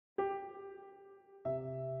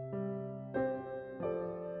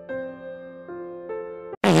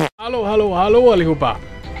Hallå allihopa!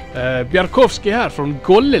 Bjarkovski här från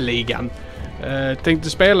Golleligan. Tänkte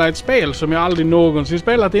spela ett spel som jag aldrig någonsin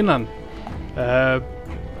spelat innan.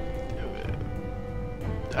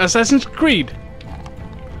 Assasins Creed.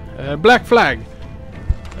 Black Flag.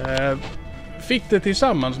 Fick det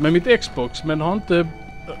tillsammans med mitt Xbox men har inte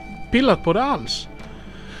pillat på det alls.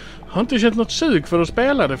 Har inte känt något sug för att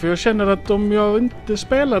spela det, för jag känner att om jag inte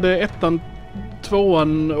spelade ettan,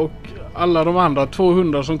 tvåan och alla de andra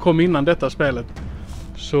 200 som kom innan detta spelet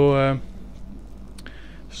så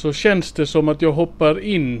känns det som att jag hoppar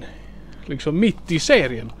in liksom mitt i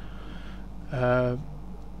serien.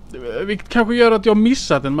 Vilket kanske gör att jag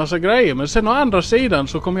missat en massa grejer, men sen å andra sidan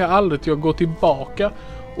så kommer jag aldrig till att gå tillbaka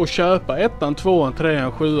och köpa ettan, tvåan,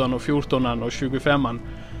 trean, sjuan och 14an och 25an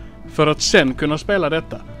för att sen kunna spela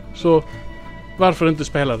detta. Så varför inte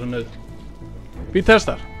spela det nu? Vi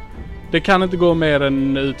testar. Det kan inte gå mer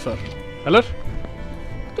än utför. Eller?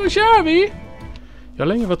 Då kör vi! Jag har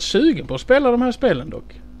länge varit sugen på att spela de här spelen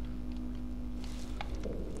dock.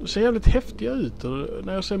 De ser jävligt häftiga ut, och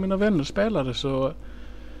när jag ser mina vänner spela det så...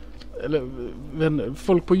 Eller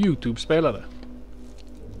folk på YouTube spelar det.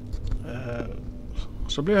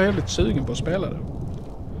 Så blir jag jävligt sugen på att spela det.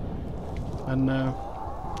 Men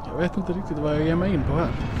jag vet inte riktigt vad jag ger mig in på här.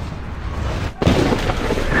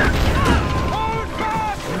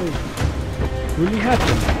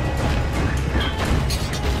 Gulligheten.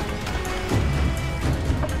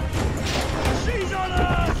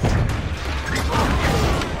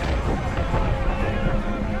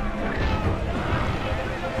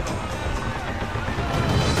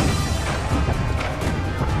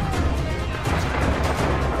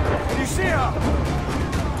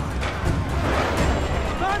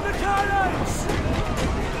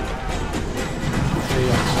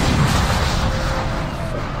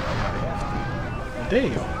 Det är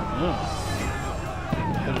jag. Ja.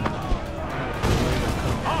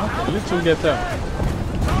 Lite som GTA.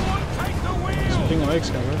 Springa och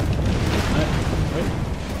X kanske. Nej.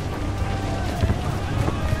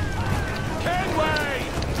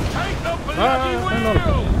 Ja.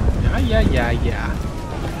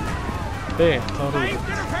 Det tar du.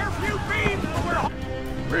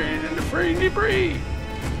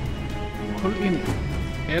 Håll in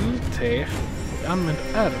LT. Använd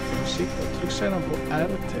R för att sitta. Tryck sedan på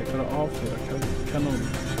RT för att avfyra kanonen.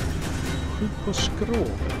 Skjut på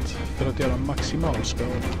skrovet för att göra maximal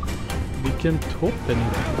skada. Vilken toppen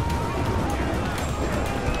idé.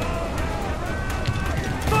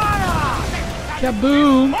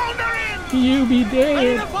 Kaboom! You be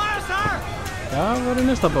dead! Ja, var det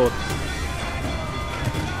nästa båt?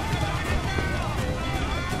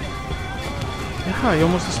 Jaha, jag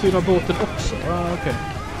måste styra båten också. Okej.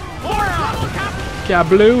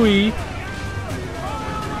 Kablooey!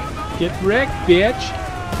 Get wrecked, bitch!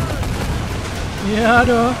 Ja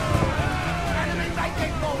då!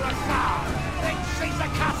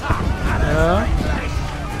 Ja.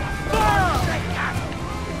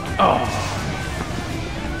 Oh.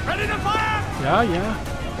 Ja.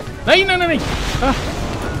 Nej! Ah.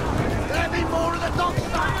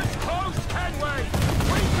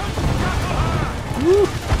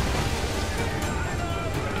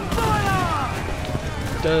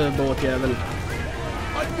 Död båtjävel.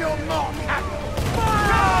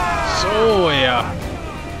 Så ja.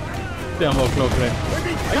 Den var klockren.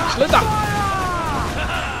 Sluta!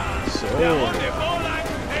 Så.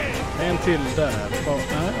 En till där.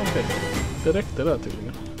 Nej, okej. Det räckte där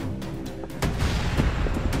tydligen.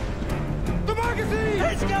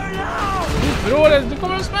 Förrådet, du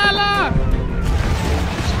kommer att smälla!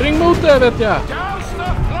 Spring mot det, vet jag.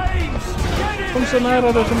 Kom så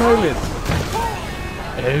nära det som möjligt.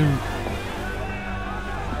 Oj.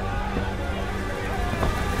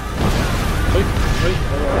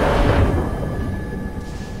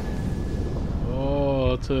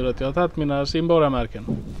 Tur att jag har tagit mina simborgarmärken.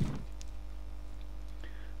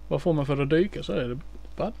 Vad får man för att dyka? Så är det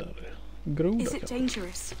baddare. Groda. Is it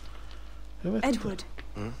dangerous? Jag vet Edward. inte.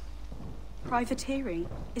 Privateering.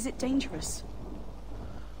 Is it dangerous?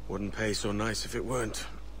 Wouldn't pay so nice if it weren't.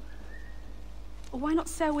 Why not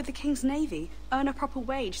sail with the King's Navy? Earn a proper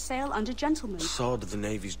wage, sail under gentlemen. Sod the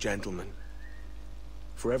Navy's gentlemen.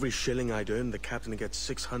 For every shilling I'd earn, the captain gets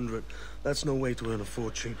 600. That's no way to earn a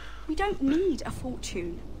fortune. We don't need a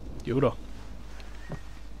fortune. Jo då.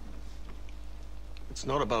 It's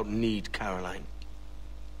not about need, Caroline.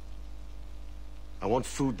 I want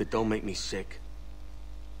food that don't make me sick.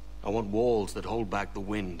 I want walls that hold back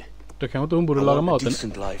the wind. Då kanske inte hon borde laga maten.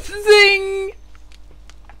 Decent life. Zing!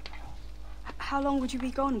 How long would you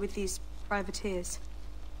be gone with these privateers?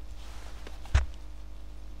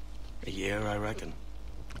 A year, I reckon.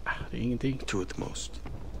 Det är ingenting. 2 at the most.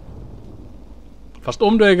 Fast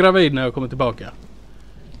om du är gravid när jag kommer tillbaka.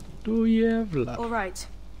 Då jävlar. All right.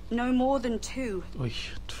 No more than 2. Oj,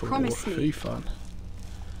 2 år. Promise me. Fy fan.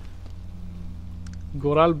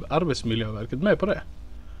 Går Arbetsmiljöverket med på det?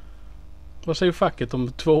 Vad säger facket om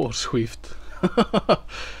 2-årsskift?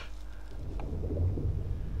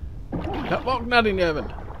 Ja, vakna din jävel.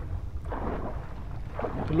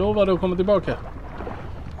 Du lovade att komma tillbaka.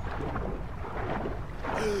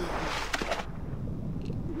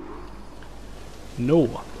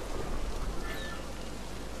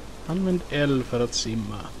 Använd L för att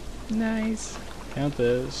simma. Nice. Kan jag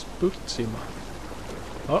inte spurtsimma?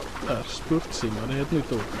 Ja, där. Spurtsimma. Det är ett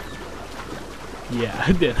nytt ord. Ja,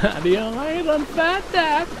 den hade jag redan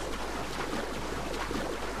fattat.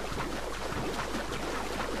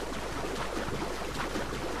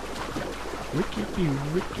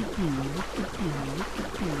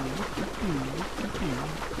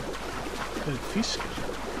 Det är fiskar.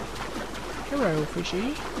 Hello,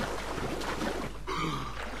 fishy.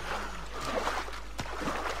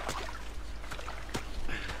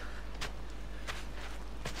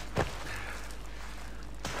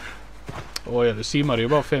 Oj, du simmade ju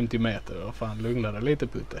bara 50 meter. Vad fan, lugna dig lite,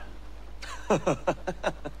 putte.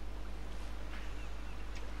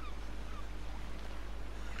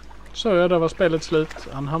 Så ja, där var spelet slut.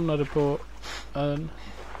 Han hamnade på ön.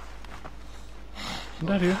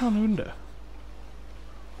 Där är ju han under.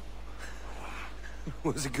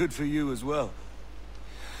 Was it good for you as well?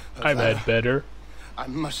 I've had better. I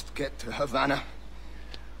must get to Havana.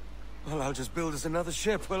 Well, I'll just build us another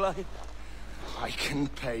ship, will I? I can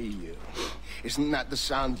pay you. Isn't that the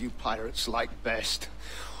sound you pirates like best?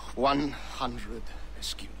 100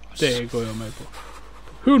 escudos. Det går jag med på.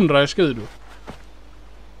 100 escudos.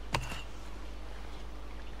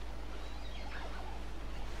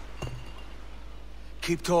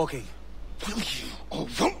 Keep talking. Will you or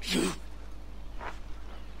won't you?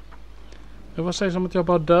 Det var säg som att jag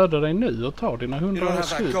bara dödar dig nu och tar dina You 100 don't have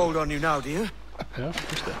that escudos. gold on you now, do you? Ja,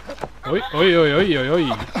 just det. Oj, oj, oj, oj, oj,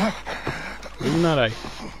 oj. Lugna dig.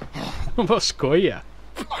 Vad skoja.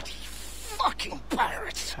 Bloody fucking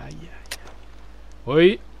pirates! Aj, aj.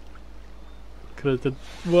 Oj. Krutet.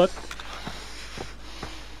 What?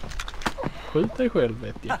 Skjut dig själv,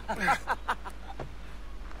 vet jag.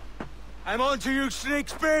 I'm on to you,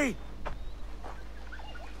 Snakesby!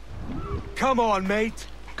 Come on, mate!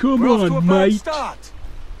 Come We're off to a on, bad mate. start!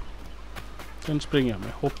 Sen springer jag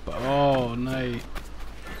med hoppa. Åh, nej.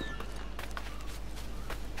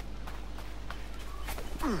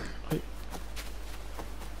 Oj.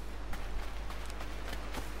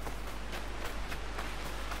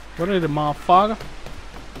 Vad är det, motherfucker?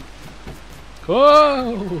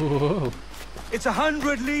 Oh! It's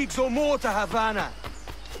 100 leagues or more to Havana.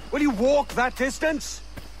 Will you walk that distance?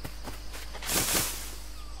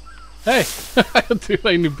 Hej! Jag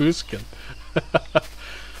trillade in i busken.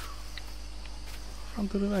 Fan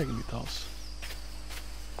tog du vägen ditt has?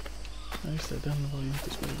 Ja just det, den var ju inte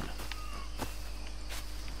springa.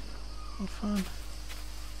 Vad fan?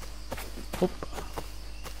 Hoppa.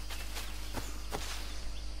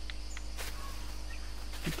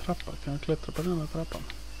 En trappa, kan jag klättra på den här trappan?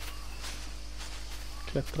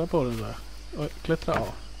 Klättra på den där. Oj, klättra av.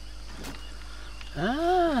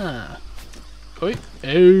 Ah! Oj,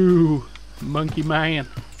 oh, monkey man.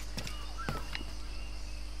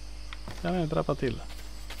 Där är en trappa till.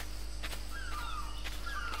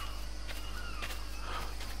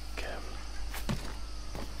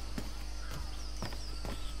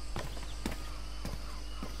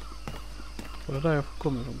 Var det där jag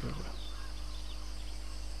kommer ifrån kanske?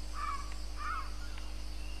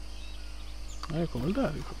 Nej, jag kommer väl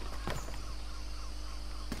därifrån.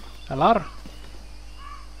 Eller?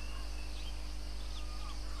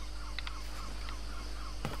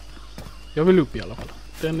 Jag vill upp i alla fall.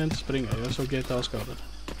 Den är inte springa. Jag såg GTA-skadad.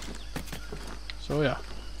 Så ja.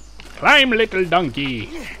 Climb little donkey!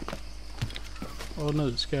 Och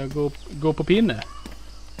nu ska jag gå på pinne.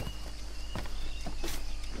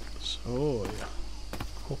 Så ja.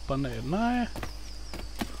 Hoppa ner. Nej.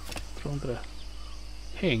 Tror inte det.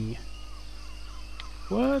 Häng.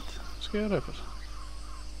 What? Ska jag göra det för?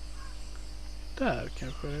 Där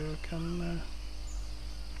kanske jag kan...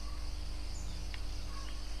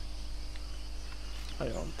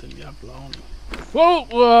 Jag har inte en jävla aning. Wow!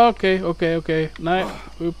 Okej. Nej,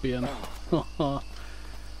 upp igen.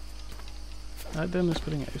 Nej, den är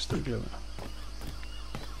springa. Just det, glömmer jag.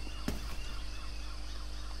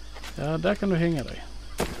 Ja, där kan du hänga dig.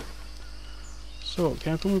 Så,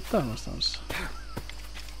 kan jag komma upp där någonstans?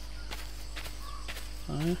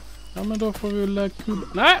 Nej. Ja, men då får vi väl kubba.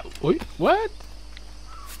 Nej! Oj, what?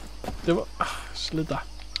 Det var... sluta.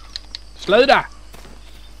 Sluta!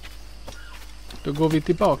 Då går vi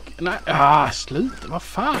tillbaka. Nej, sluta. Vad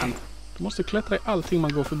fan? Du måste klättra i allting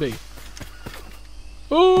man går förbi.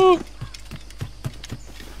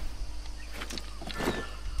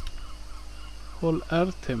 Håll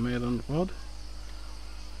RT medan... Vad?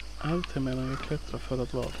 RT medan jag klättrar för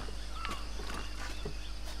att vad?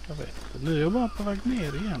 Jag vet inte. Nu är jag bara på väg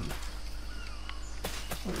ner igen.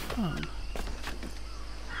 Vad fan?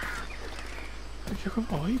 Det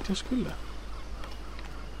kanske var hit jag skulle.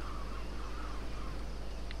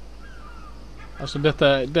 Alltså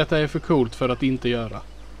detta är för coolt för att inte göra.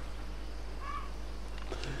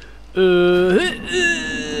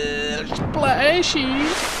 Splashy!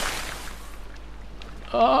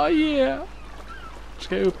 Oh yeah!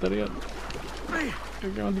 Ska jag upp där igen?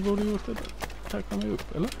 Jag kan inte borde gjort det där. Här kan jag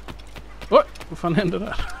upp, eller? Oj! Vad fan hände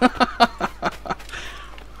där?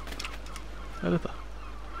 Vad är detta?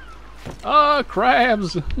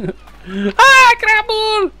 Crabs!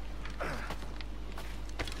 Krabbor!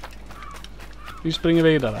 Vi springer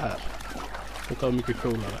vidare här. Det tar mycket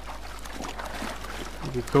coolare.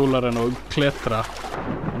 Mycket coolare än att klättra.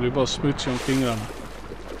 Det blir bara smutsig om fingrarna.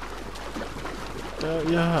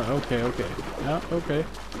 Ja, okej. Ja, okej.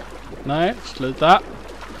 Nej, sluta.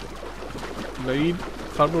 Lyd,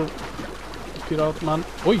 farbror. Piratman.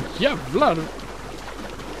 Oj, jävlar!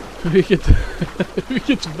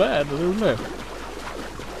 Vilket väder det blev.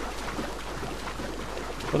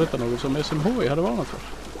 Var detta något som SMHI hade varnat för?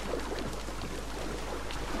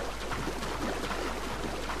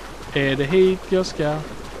 Är det hit jag ska?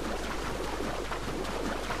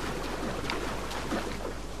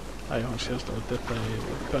 Nej, jag har en känsla att detta är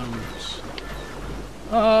Bams.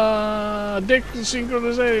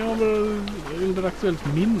 Däcksynkronisering under aktuellt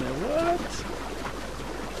minne. What?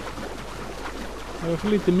 Jag har för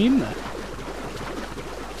lite minne.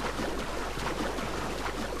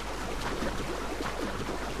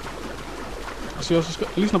 Alltså jag ska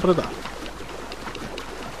lyssna på detta.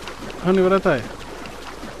 Hör ni vad detta är?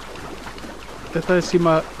 Detta är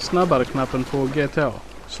simma snabbare-knappen på GTA.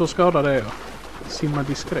 Så skadad är jag. Simma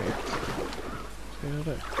diskret. Ska jag göra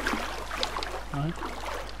det? Nej.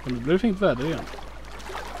 Men nu blir det fint väder igen.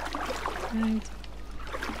 Men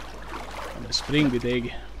spring ditt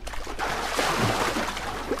ägg.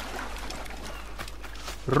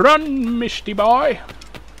 Run, Misty Boy!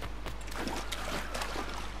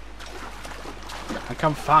 Han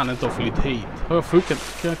kan fan inte ha flytt hit. Har jag fuckat?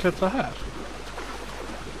 Kan jag klättra här?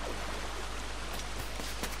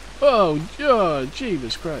 Oh, yeah,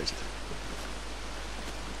 Jesus Christ.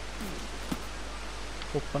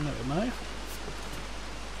 Hoppa ner, nej.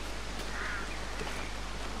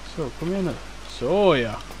 Så, kom igen nu. Så,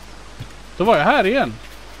 ja. Då var jag här igen.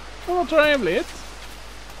 Det var trevligt.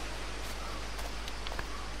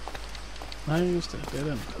 Nej, just det. Det är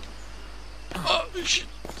den. Oh, shit.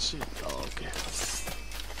 Okej.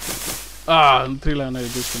 Nu trillar jag ner i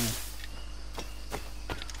busken igen.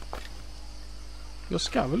 Jag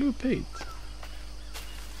ska väl upp hit.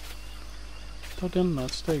 Ta denna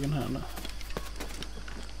stegen här nu.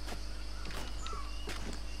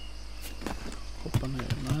 Hoppa ner.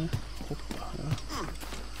 Nej, hoppa. Ja.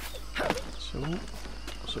 Så.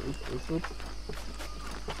 Och så upp.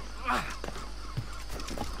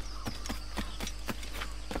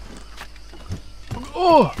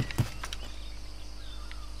 Oh!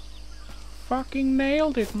 Fucking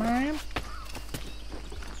nailed it, man.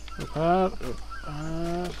 Upp här.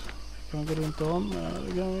 Kan man gå runt om? Ja,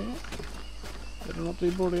 det kan vi. Är det något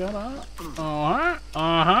vi borde göra?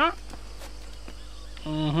 Aha.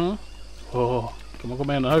 Kan man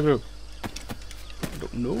komma ännu högre upp? I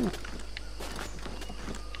don't know.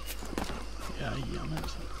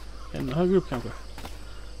 Jajamensan. Ännu högre upp kanske?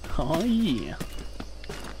 Yeah.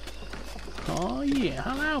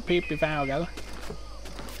 Hallå, pippifågel.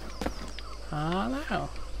 Hallå.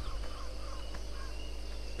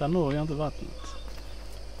 Där når jag inte vattnet.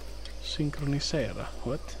 Synkronisera.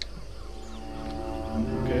 What?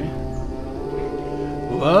 Okej.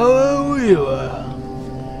 Wow.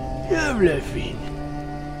 Jävla fin.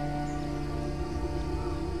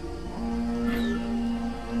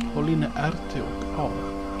 Håll inne RT och A.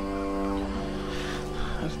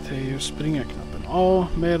 RT är ju springa-knappen. A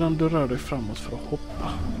medan du rör dig framåt för att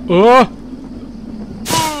hoppa.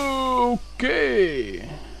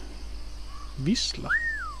 Okej. Vissla.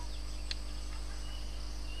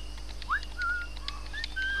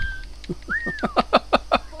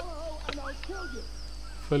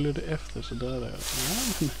 Följer det efter så där är jag.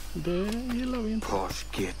 Ja, det gillar vi inte. Posh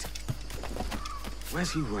kid.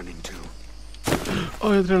 Where's he running to?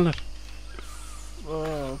 Jag trillade ner.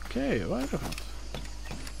 Okej, vad är det för något?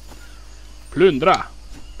 Plundra.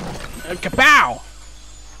 Kapow!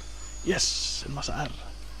 Yes, en massa R.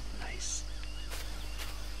 Nice.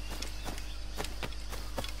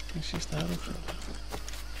 En kista här också.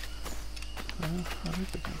 Ja, här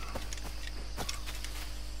ute kan.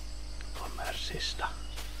 Kommer sista.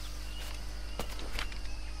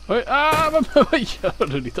 Oj, vad gör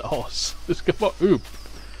du ditt as? Du ska bara upp.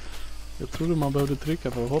 Jag trodde man behövde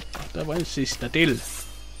trycka för att hoppa. Det var en sista till.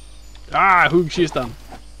 Huggkistan.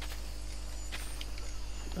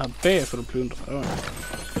 B för att plundra.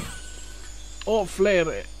 Och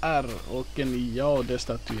fler R och en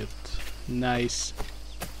jadestatyett. Nice.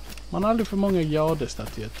 Man har aldrig för många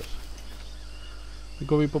jadestatyetter. Nu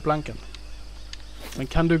går vi på plankan. Men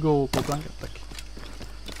kan du gå på plankan, tack.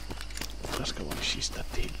 Det ska vara en kista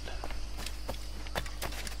till.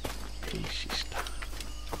 En kista.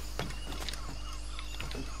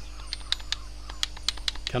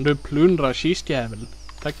 Kan du plundra kistjäveln?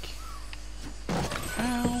 Tack.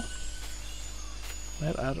 Vad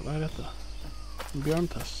är detta? En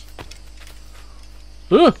björntass.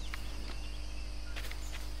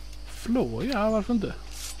 Flå, ja, varför inte?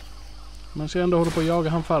 Man ska ändå hålla på att jaga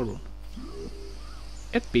han farbrorn.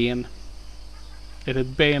 Ett ben. Är det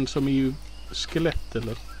ett ben som är ju skelett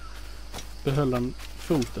eller behöll han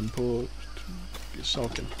foten på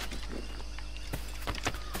saken?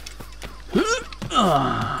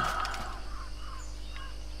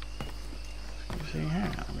 Ska vi se här,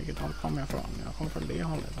 vilket håll kommer jag från? Jag kommer från det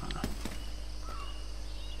hållet här.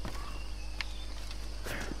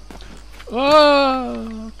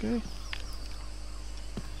 Okej.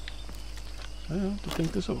 Ja, du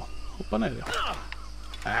tänkte så. Hoppa ner det.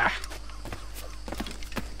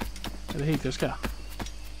 Är det hit jag ska?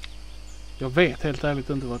 Jag vet helt ärligt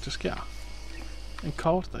inte vart jag ska. En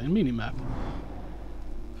karta, en minimap.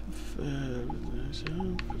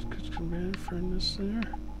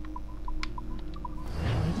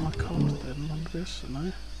 Man karta, är det någon adress?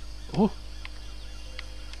 Nej. Aha.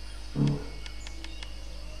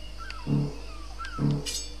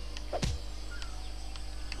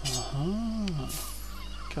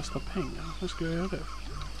 Kasta pengar. Vad ska jag göra det?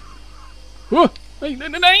 Nej.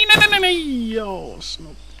 Ja,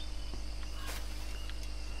 snopp.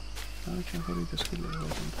 Ja, kanske lite skulle jag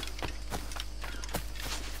vet inte.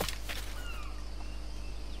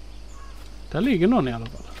 Där ligger någon i alla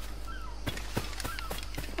fall.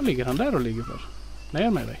 Vad ligger han där och ligger för? Ner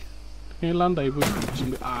med dig. Du kan ju landa i busken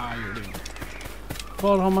som du... gjorde det.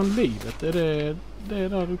 Var har man livet? Är det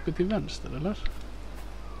där uppe till vänster, eller?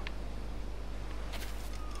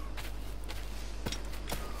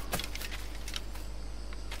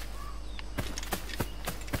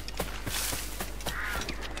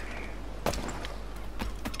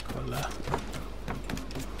 Kolla.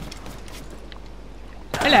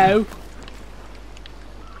 Hallå!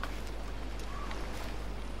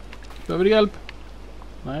 Behöver du hjälp?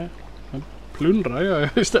 Nej. Men plundrar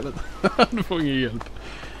jag istället. Du får ingen hjälp.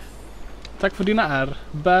 Tack för dina R.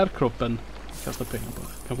 Bär kroppen. Kasta pengar på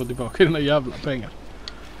det. Kan få tillbaka dina jävla pengar.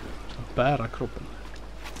 Bära kroppen.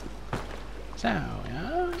 Så, ja.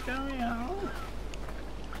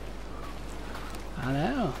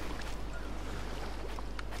 Hallå.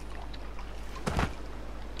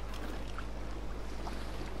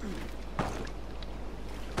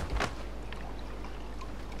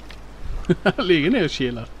 Ligger ner och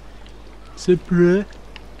chillar. Super.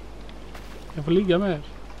 Jag får ligga med er.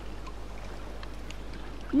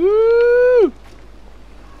 Woo!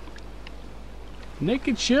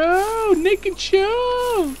 Naked show! Naked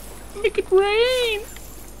show! Make it rain!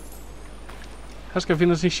 Här ska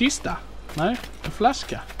finnas en kista. Nej, en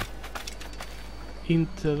flaska.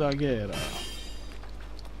 Interagera.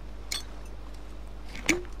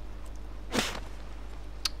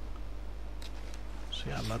 Så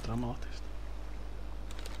jävla dramatiskt.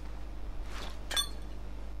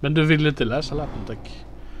 Men du vill inte läsa lappen, tack.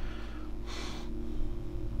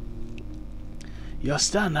 Jag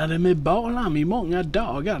stannade med Balam i många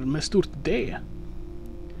dagar med stort D.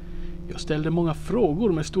 Jag ställde många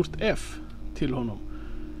frågor med stort F till honom.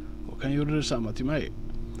 Och han gjorde detsamma till mig.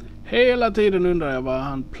 Hela tiden undrar jag vad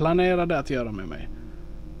han planerade att göra med mig.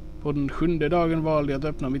 På den 7:e dagen valde jag att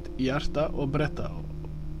öppna mitt hjärta och berätta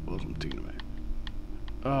vad som tyngde mig.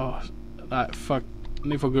 Nej, fuck.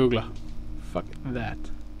 Ni får googla. Fuck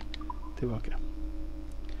that. Tillbaka.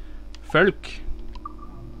 Folk.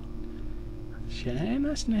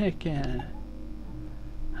 Tjena snäckan.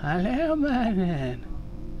 Hallå mannen.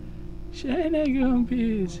 Tjena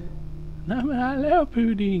gumpis. Nej men hallå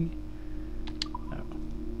pudding. Ja.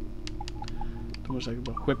 De har säkert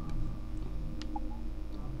bara skepp.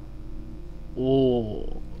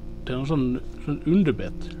 Det är någon sån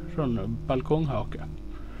underbett. Från balkonghaka.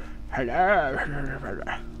 Hallå.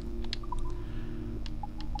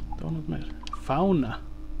 Det var något mer. Fauna.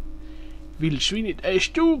 Vildsvinet är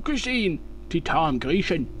stor kusin till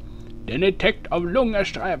tamgrisen. Den är täckt av långa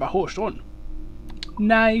sträva hårstrån.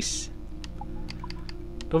 Nice.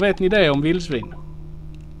 Då vet ni det om vildsvin.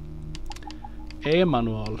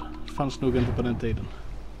 E-manual fanns nog inte på den tiden.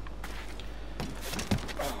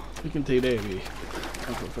 Vilken tid är vi?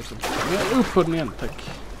 Upp på den igen, tack.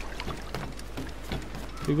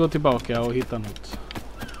 Vi går tillbaka och hittar något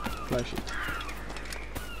flashigt.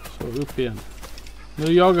 Så upp igen.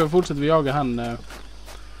 Nu fortsätter vi jaga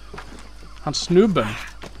han snubben.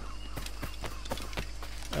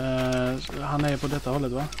 Han är på detta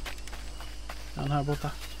hållet, va? Han här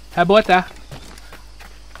borta. Här borta!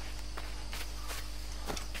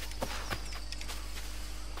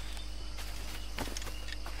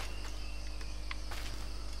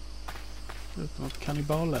 Något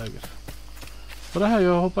kanniballäger. Var det här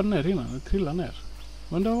jag hoppade ner innan? Jag trillade ner.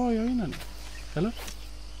 Men där var jag innan. Eller?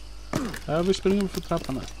 Ja, vi springer för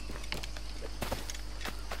trappan här.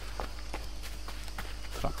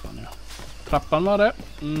 Trappan, ja. Trappan var det.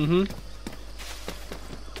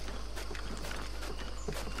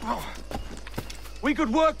 We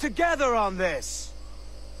could work together on this.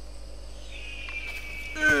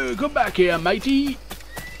 Come back here, matey.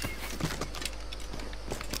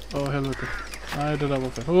 Helvete. Nej, det där var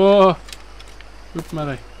fel. Upp med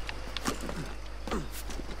dig.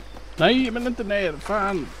 Nej, men inte ner.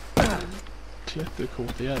 Fan.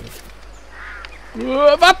 Klätterkort i jävel.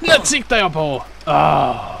 Vattnet siktar jag på.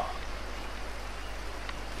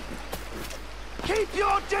 Keep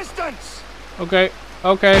your distance.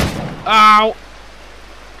 Okej. Au.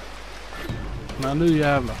 Men nu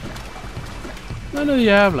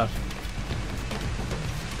jävlar.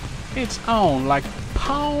 It's on like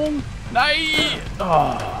pound. Nej!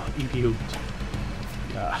 Idiot.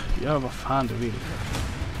 Ja, gör vad fan du vill.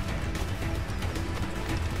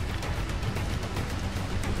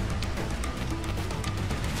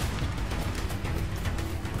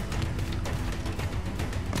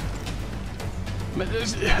 Men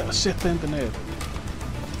sätt inte ner.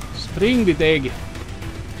 Spring ditt ägg.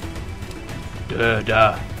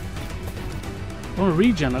 Döda.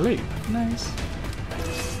 Regen alive. Nice.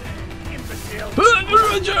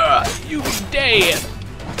 You dead!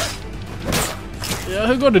 Ja,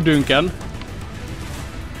 hur går det, Duncan?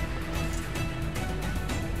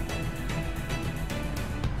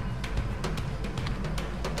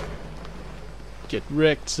 Get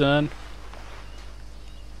wrecked, son.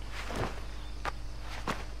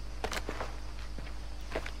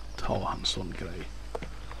 Ta han sån grej.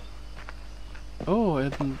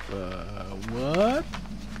 What?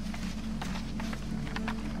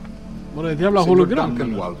 Var det ett jävla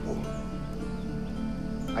hologram?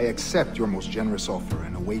 I accept your most generous offer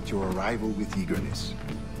and await your arrival with eagerness.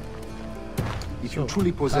 If you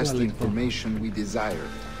truly possess the information we desire,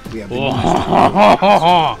 we have the means to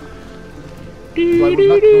Though I would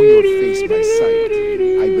not know your face by sight,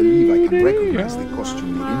 I believe I can recognize the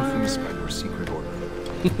costume made infamous by your secret order.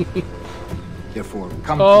 Therefore,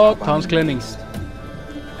 come to hans klänning.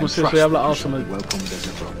 Hon ser så jävla awesome ut.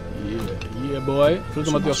 Yeah boy.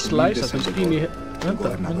 Förutom att jag sliceat den in i...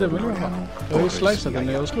 Vänta, men det vill jag ha. Jag har ju sliceat den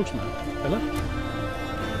när jag slogs med. Eller?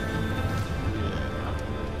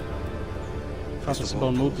 Fast det är bara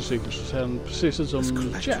en motorcykel så ser den precis ut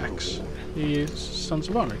som Jax i Sons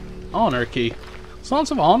of Anarchy.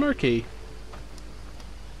 Sons of Anarchy.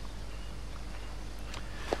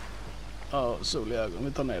 Sol i ögon.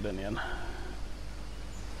 Vi tar ner den igen.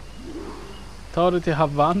 Ta det till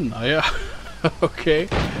Havanna, ja. Okej.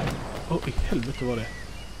 I helvete var det.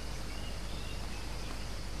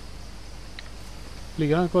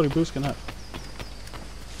 Ligger han kvar i busken här?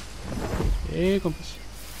 Hej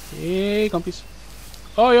kompis.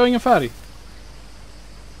 Jag har ingen färg.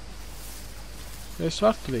 Jag är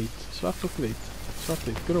svartvit. Svart och vit.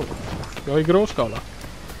 Svartvit, grå. Jag är gråskala.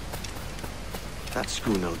 That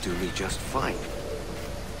schooner will do me just fine.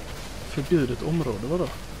 Förbjudet område, vadå?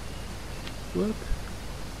 What?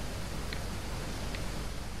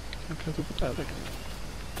 Jag klättrar upp där direkt.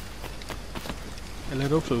 Eller är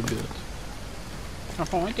det också förbjudet? Jag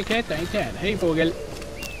får inte klättra i träd. Hej fågel!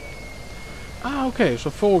 Okej,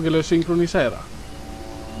 så fågel är synkronisera.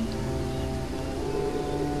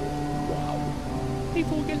 Wow. Hej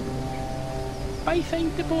fågel! Bajsa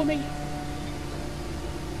inte på mig!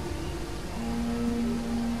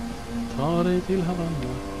 Ta dig till Havanna.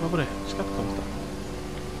 Vad var det? Skattkonsta.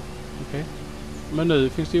 Okej. Men nu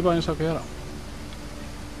finns det ju bara en sak att göra.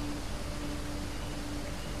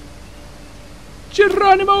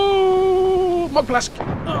 Geronimo! magplask!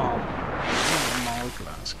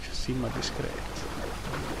 Magplask. Simma diskret.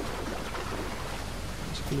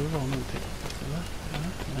 Det skulle vara någonting.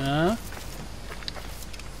 Ja.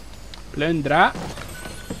 Plundra.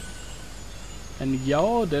 En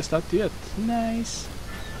jadestatyett. Nice.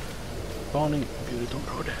 Varning. Förbjudet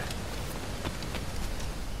område.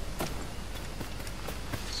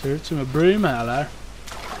 Ser ut som en brym här, eller?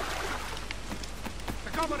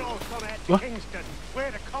 What? Kingston,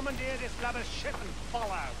 where to commandeer this latter's ship and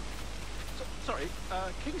follow. Sorry,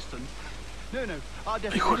 Kingston? No, our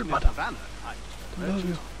definition is Havana.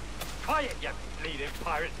 Quiet, you bleeding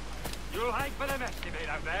pirate. You'll hang for the mess you made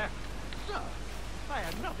out there. Sir, I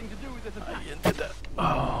had nothing to do with this attack. Inte där.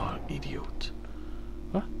 Idiot.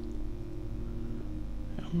 Va?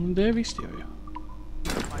 Ja, men det visste jag ju.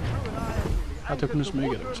 Att jag kunde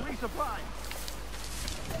smyga det också.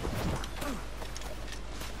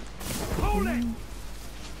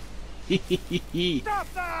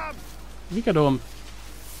 Vilka de?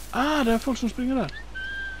 Det är folk som springer där.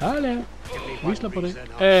 Hallå. Vissla på dig.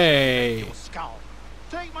 Hej.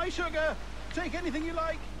 Take my sugar. Take anything you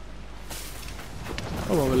like.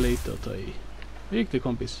 Det var väl lite att ta i. Hur gick det,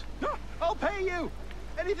 kompis? I'll pay you.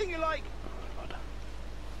 Anything you like.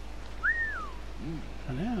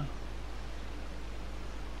 Ja.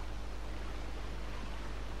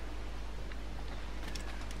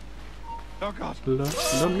 Oh God.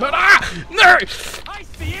 Nej! I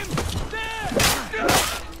see him.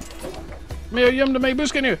 Men jag gömde mig i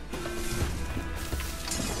busken nu. Out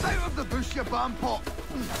of the bush, you bombpot.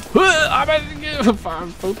 Men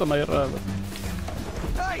fan, fota mig i röven.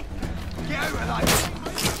 Hey, get out of there.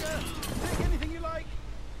 Take anything you like.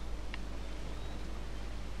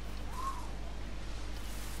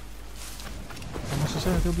 Jag måste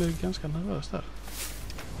säga att jag blev ganska nervös där.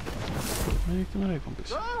 Hur gick det med dig,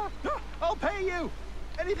 kompis? I'll pay you.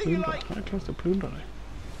 Anything you Plundra. like. Det är klart jag plundrar dig.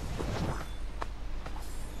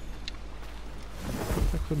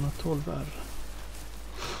 Jag kunde ha 12 värre.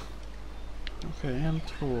 Okej, 1,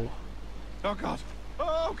 2. Oh God.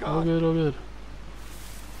 Oh God. Åh gud, åh gud.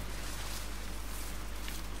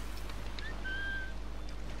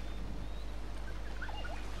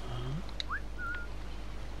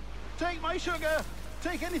 Take my sugar.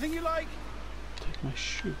 Take anything you like. Take my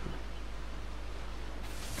sugar.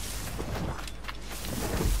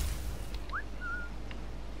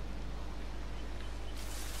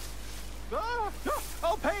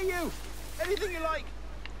 I'll pay you. Anything you like.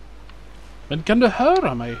 Men kan du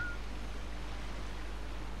höra mig?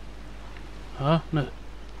 Ja, nu.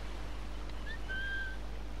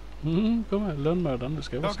 Kom här, lönnmördaren. Du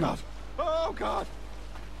ska vara snabb. Oh God.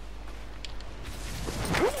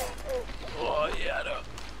 Ja då.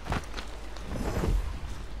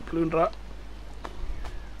 Plundra.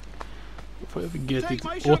 Får jag fick get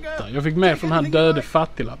 8. Jag fick med från han döde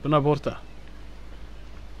fattiglappen där borta.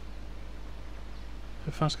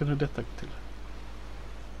 Hur fan ska nu detta gå till?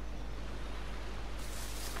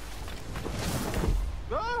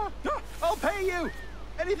 I'll pay you.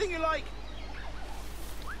 Anything you like.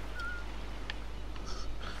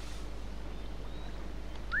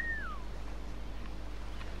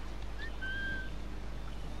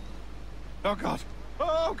 Oh God.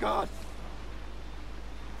 Oh God.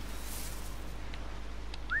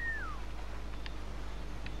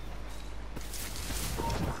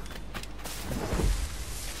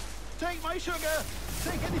 Take my sugar.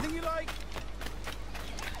 Take anything you like.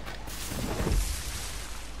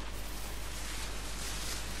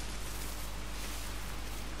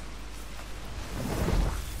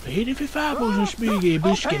 Vad är det för farbror som smyger i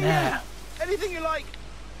busken här? Anything you like.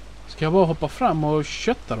 Ska jag bara hoppa fram och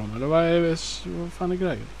kötta dem? Eller vad fan är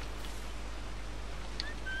grejen?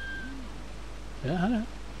 Ja, här är.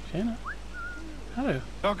 Tjena. Här är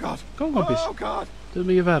jag. Oh God. Kom, kompis. Oh God. Du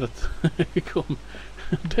är geväret. Kom.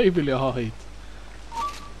 Det vill jag ha hit.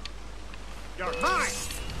 You're mine.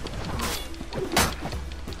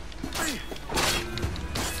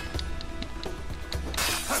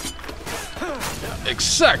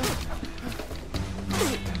 Exakt!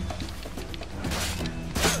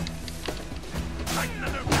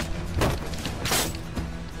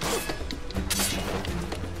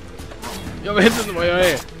 Jag vet inte vad jag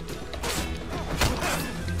är.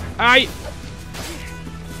 Aj!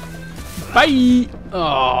 Bye!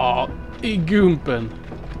 I gumpen.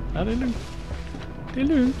 Ja, det är lugnt. Det är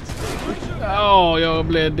lugnt. Jag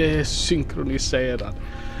blev desynkroniserad.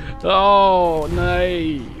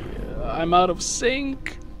 Nej. I'm out of sync.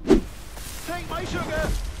 Take my sugar.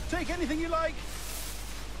 Take anything you like.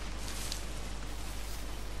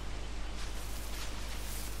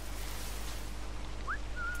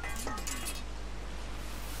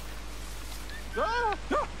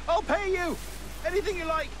 I'll pay you. Anything you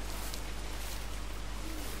like.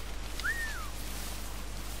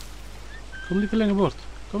 Kom lite längre bort.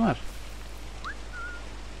 Kom här.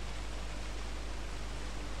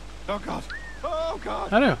 Oh God. Oh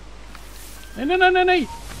God. Här är jag. Nej, nej, nej, nej, nej.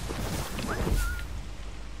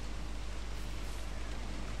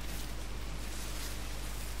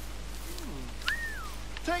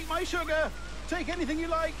 Take my sugar. Take anything you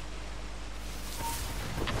like.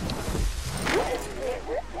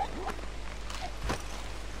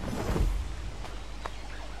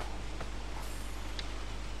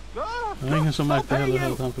 Det är ingen som märkte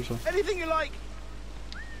heller att han försvann. Anything you like.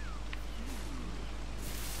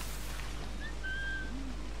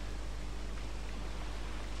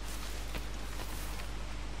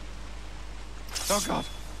 Oh God.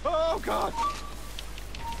 Oh God.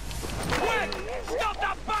 Quick! Stop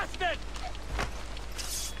that bastard!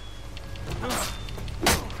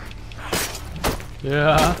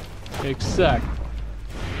 Ja, exakt.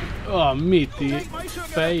 Mitt i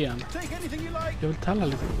fejan. Take anything you like. Jag vill talla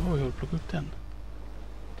lite. Jag vill plocka upp den.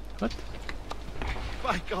 What?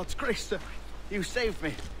 By God's grace, sir. You saved me.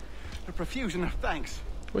 A profusion of thanks.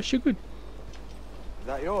 Varsågod. Is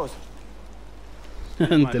that yours?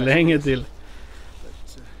 Inte länge till.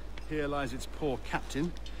 But, here lies its poor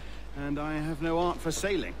captain, and I have no art for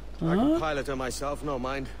sailing. I can pilot her myself, no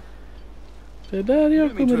mind. Det är där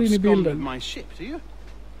jag kommer in i bilden. My ship, do you?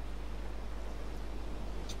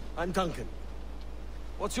 I'm Duncan.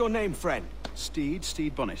 What's your name, friend?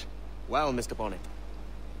 Steed Bonnet. Well, Mr. Bonnet,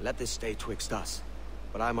 let this stay twixt us.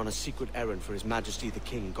 But I'm on a secret errand for His Majesty the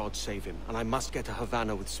King, God save him, and I must get to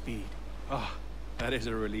Havana with speed. Oh, that is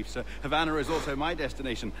a relief, sir. Havana is also my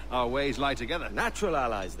destination. Our ways lie together. Natural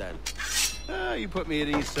allies, then. You put me at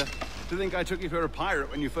ease, sir. To think I took you for a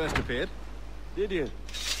pirate when you first appeared. Did you?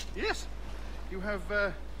 Yes. You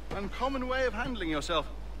have uncommon way of handling yourself.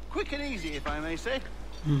 Quick and easy, if I may say.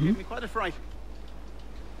 Gave me quite a fright.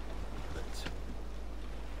 But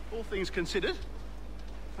all things considered,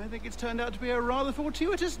 I think it's turned out to be a rather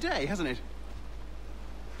fortuitous day, hasn't it?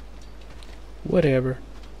 Whatever.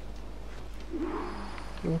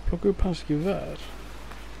 Jag plockar upp hans gevär.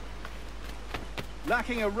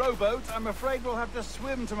 Lacking a rowboat, I'm afraid we'll have to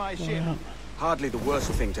swim to my ship. Hardly the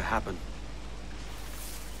worst thing to happen.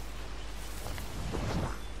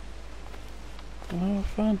 Vad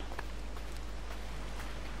fan.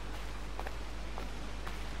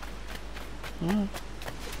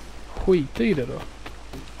 Skit i det då. Oh,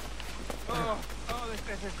 this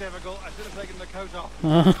bit is difficult. I should have taken the coat off.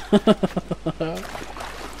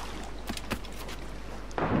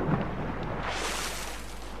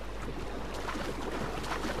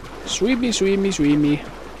 Swimmy, swimmy, swimmy.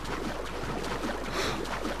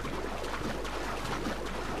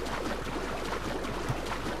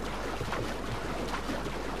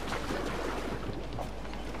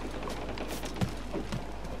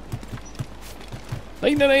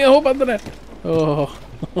 Nej, nej, nej, jag hoppar inte där.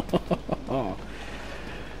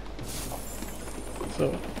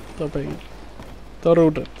 Så, ta pengar. Ta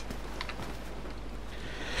rodret.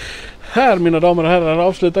 Här, mina damer och herrar,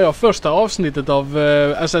 avslutar jag första avsnittet av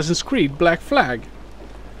Assassin's Creed Black Flag.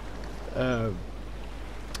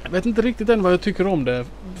 Jag vet inte riktigt än vad jag tycker om det.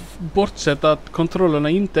 Bortsett att kontrollerna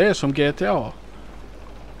inte är som GTA.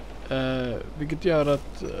 Vilket gör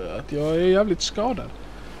att jag är jävligt skadad.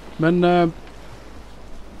 Men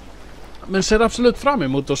ser absolut fram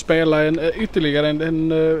emot att spela ytterligare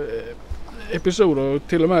en episod och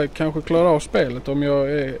till och med kanske klara av spelet om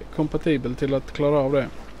jag är kompatibel till att klara av det.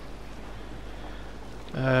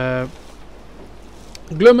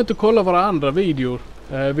 Glöm inte att kolla våra andra videor.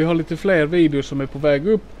 Vi har lite fler videor som är på väg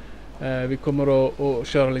upp. Vi kommer att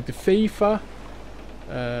köra lite FIFA.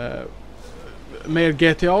 Mer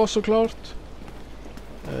GTA såklart.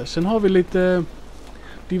 Sen har vi lite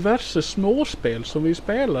diverse småspel som vi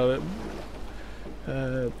spelar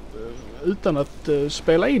utan att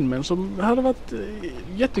spela in, men som hade varit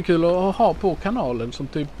jättekul att ha på kanalen, som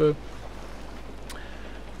typ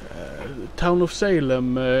Town of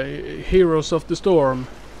Salem, Heroes of the Storm.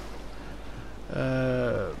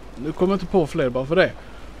 Nu kommer jag inte på fler bara för det.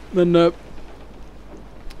 Men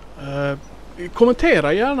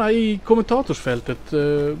kommentera gärna i kommentatorsfältet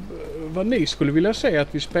vad ni skulle vilja se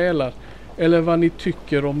att vi spelar, eller vad ni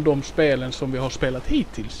tycker om de spelen som vi har spelat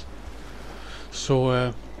hittills.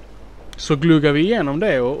 Så gluggar vi igenom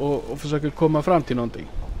det och försöker komma fram till någonting.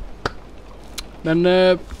 Men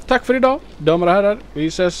tack för idag, damer och herrar. Vi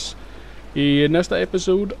ses i nästa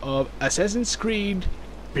episod av Assassin's Creed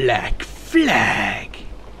Black Flag.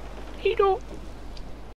 Hejdå!